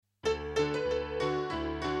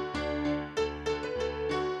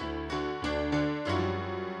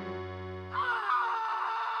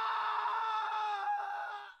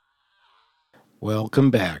Welcome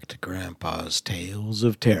back to Grandpa's Tales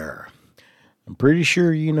of Terror. I'm pretty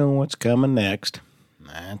sure you know what's coming next.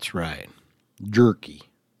 That's right. Jerky,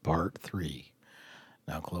 Part 3.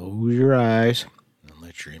 Now close your eyes and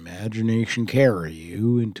let your imagination carry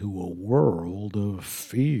you into a world of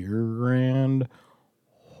fear and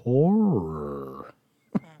horror.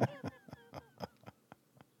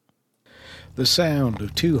 The sound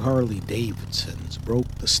of two Harley Davidsons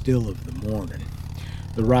broke the still of the morning.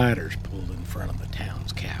 The riders pulled in front of the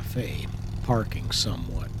town's cafe, parking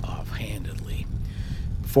somewhat offhandedly.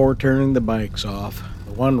 Before turning the bikes off,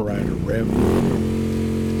 the one rider revved up.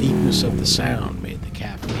 The deepness of the sound made the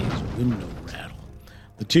cafe's window rattle.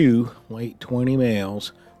 The two, late 20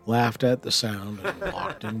 males, laughed at the sound and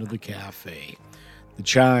walked into the cafe. The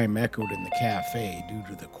chime echoed in the cafe due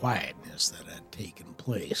to the quietness that had taken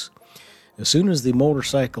place. As soon as the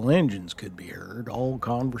motorcycle engines could be heard, all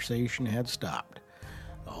conversation had stopped.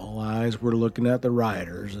 All eyes were looking at the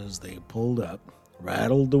riders as they pulled up,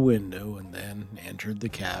 rattled the window, and then entered the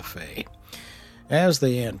cafe. As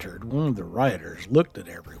they entered, one of the riders looked at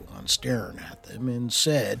everyone staring at them and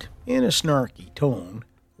said, in a snarky tone,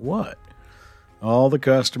 "What?" All the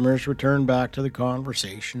customers returned back to the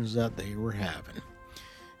conversations that they were having.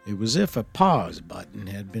 It was as if a pause button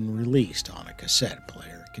had been released on a cassette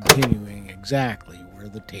player, continuing exactly where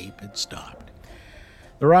the tape had stopped.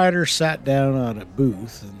 The riders sat down at a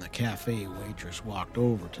booth, and the cafe waitress walked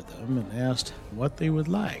over to them and asked what they would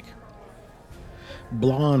like.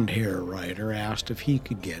 Blonde-hair rider asked if he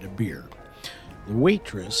could get a beer. The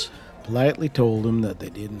waitress politely told him that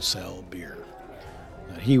they didn't sell beer,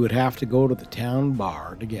 that he would have to go to the town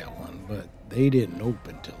bar to get one, but they didn't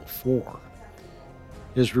open till 4.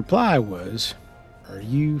 His reply was, "Are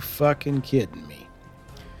you fucking kidding me?"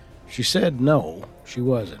 She said no, she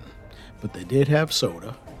wasn't, but they did have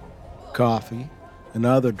soda, coffee, and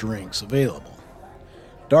other drinks available.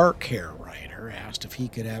 Dark-hair rider asked if he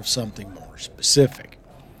could have something more specific.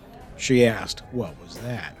 She asked what was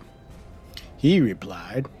that. He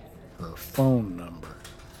replied, her phone number.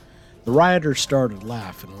 The riders started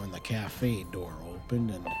laughing when the cafe door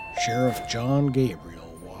opened and Sheriff John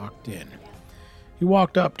Gabriel walked in. He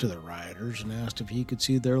walked up to the riders and asked if he could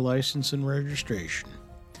see their license and registration.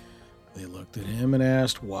 They looked at him and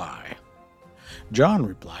asked why. John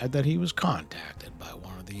replied that he was contacted by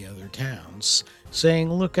one of the other towns, saying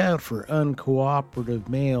look out for uncooperative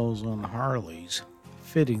males on Harleys,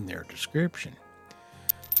 fitting their description.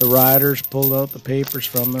 The riders pulled out the papers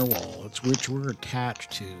from their wallets, which were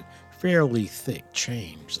attached to fairly thick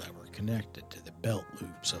chains that were connected to the belt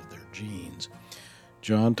loops of their jeans.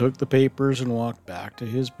 John took the papers and walked back to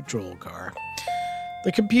his patrol car.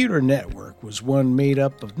 The computer network was one made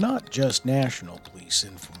up of not just national police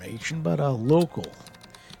information, but a local,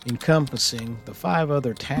 encompassing the 5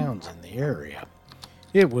 other towns in the area.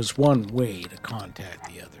 It was one way to contact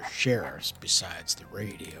the other sheriffs besides the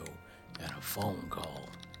radio and a phone call.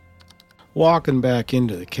 Walking back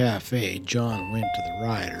into the cafe, John went to the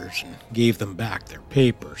riders and gave them back their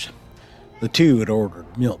papers. The two had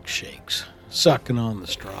ordered milkshakes, sucking on the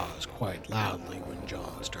straws quite loudly when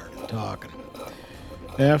John started talking.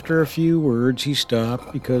 After a few words, he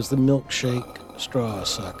stopped because the milkshake straw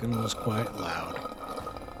sucking was quite loud.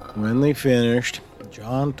 When they finished,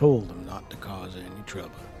 John told them not to cause any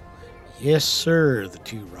trouble. "Yes, sir," the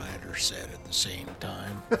two riders said at the same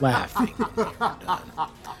time, laughing when they were done.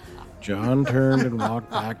 John turned and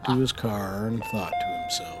walked back to his car and thought to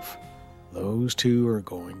himself, those two are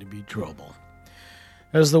going to be trouble.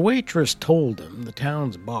 As the waitress told him, the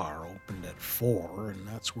town's bar opened at 4, and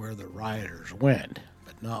that's where the riders went,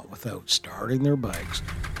 but not without starting their bikes,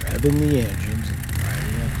 revving the engines, and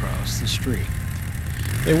riding across the street.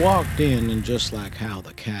 They walked in, and just like how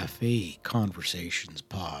the cafe conversations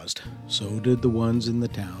paused, so did the ones in the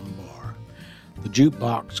town bar. The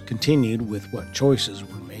jukebox continued with what choices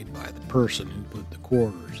were made by the person who put the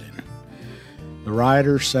quarters in. The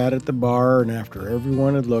riders sat at the bar, and after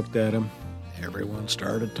everyone had looked at them, everyone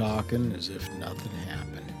started talking as if nothing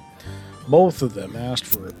happened. Both of them asked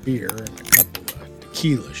for a beer and a couple of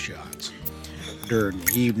tequila shots. During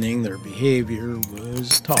the evening, their behavior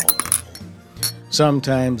was tolerable.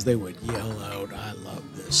 Sometimes they would yell out, "I love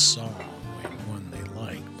this song," when one they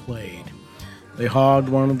liked played. They hogged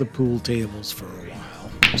one of the pool tables for a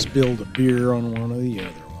while, spilled a beer on one of the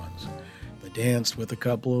other ones. They danced with a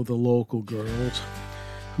couple of the local girls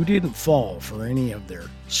who didn't fall for any of their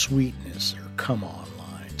sweetness or come-on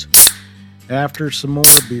lines. After some more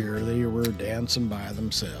beer, they were dancing by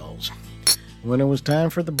themselves. When it was time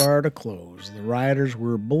for the bar to close, the riders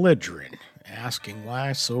were belligerent, asking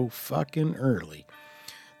why so fucking early.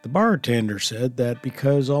 The bartender said that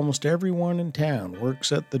because almost everyone in town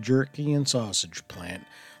works at the jerky and sausage plant,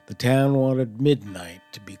 the town wanted midnight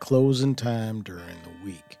to be closing time during the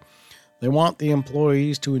week. They want the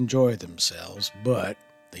employees to enjoy themselves, but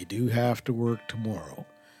they do have to work tomorrow.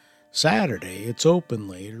 Saturday, it's open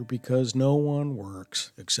later because no one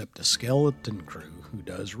works except a skeleton crew who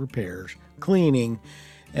does repairs, cleaning,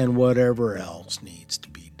 and whatever else needs to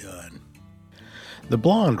be done. The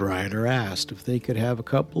blonde rider asked if they could have a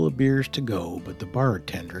couple of beers to go, but the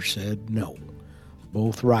bartender said no.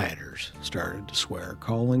 Both riders started to swear,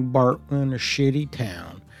 calling Bartwin a shitty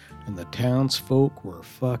town, and the townsfolk were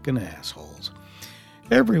fucking assholes.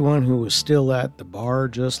 Everyone who was still at the bar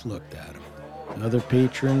just looked at him. Other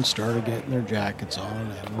patrons started getting their jackets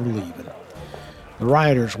on and were leaving. The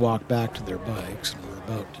riders walked back to their bikes and were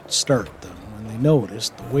about to start them when they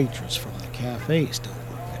noticed the waitress from the cafe still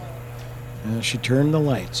working. As she turned the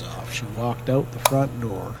lights off, she walked out the front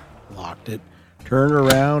door, locked it, turned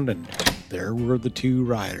around, and there were the two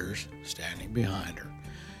riders standing behind her.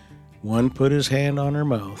 One put his hand on her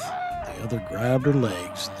mouth, the other grabbed her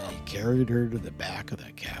legs, and then he carried her to the back of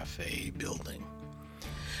the cafe building.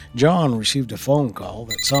 John received a phone call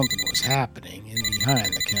that something was happening in behind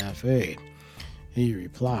the cafe. He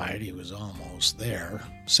replied he was almost there,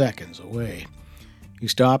 seconds away. He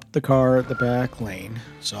stopped the car at the back lane,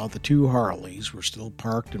 saw the two Harleys were still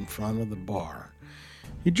parked in front of the bar.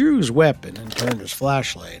 He drew his weapon and turned his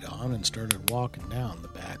flashlight on and started walking down the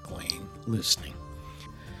back lane, listening.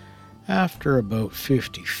 After about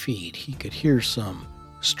 50 feet, he could hear some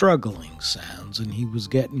struggling sounds, and he was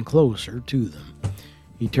getting closer to them.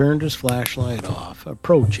 He turned his flashlight off,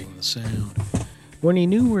 approaching the sound. When he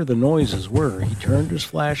knew where the noises were, he turned his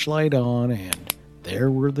flashlight on, and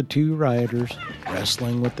there were the two riders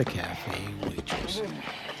wrestling with the cafe waitress.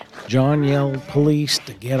 John yelled police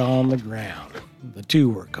to get on the ground. The two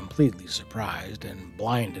were completely surprised and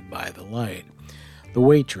blinded by the light. The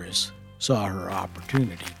waitress saw her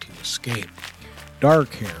opportunity to escape.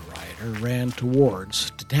 Dark-haired rider ran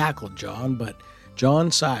towards to tackle John, but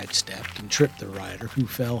John sidestepped and tripped the rider, who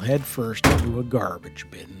fell headfirst into a garbage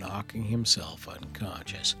bin, knocking himself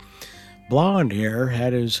unconscious. Blonde Hair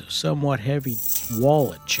had his somewhat heavy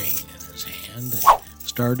wallet chain in his hand and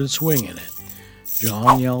started swinging it.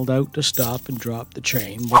 John yelled out to stop and drop the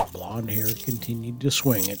chain, but Blonde Hair continued to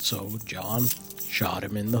swing it, so John shot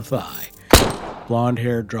him in the thigh. Blonde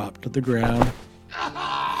Hair dropped to the ground.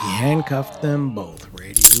 He handcuffed them both,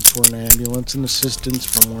 radioed for an ambulance and assistance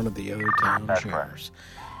from one of the other town sheriffs.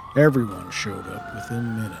 Everyone showed up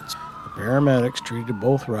within minutes. The paramedics treated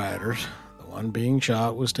both riders. The one being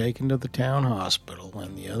shot was taken to the town hospital,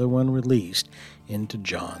 and the other one released into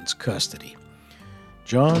John's custody.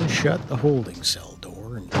 John shut the holding cell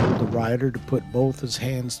door and told the rider to put both his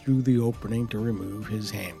hands through the opening to remove his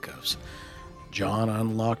handcuffs. John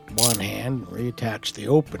unlocked one hand and reattached the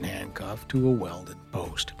open handcuff to a welded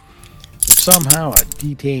post. If somehow a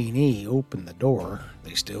detainee opened the door,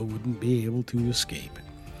 they still wouldn't be able to escape.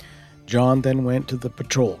 John then went to the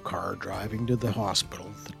patrol car driving to the hospital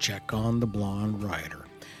to check on the blonde rider.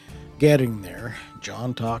 Getting there,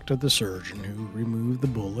 John talked to the surgeon, who removed the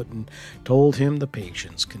bullet and told him the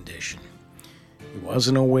patient's condition. He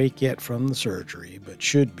wasn't awake yet from the surgery, but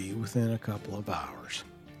should be within a couple of hours.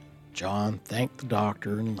 John thanked the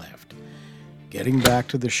doctor and left. Getting back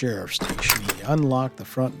to the sheriff's station, he unlocked the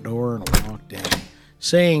front door and walked in,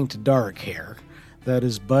 saying to Dark Hair that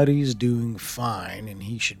his buddy's doing fine and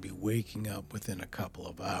he should be waking up within a couple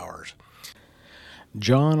of hours.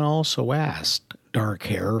 John also asked Dark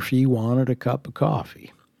Hair if he wanted a cup of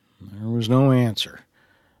coffee. There was no answer.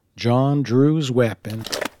 John drew his weapon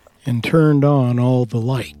and turned on all the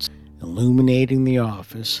lights. Illuminating the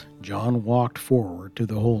office, John walked forward to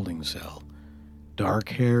the holding cell. Dark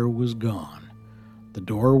Hair was gone. The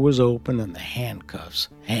door was open and the handcuffs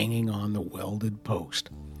hanging on the welded post.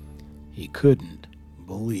 He couldn't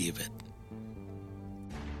believe it.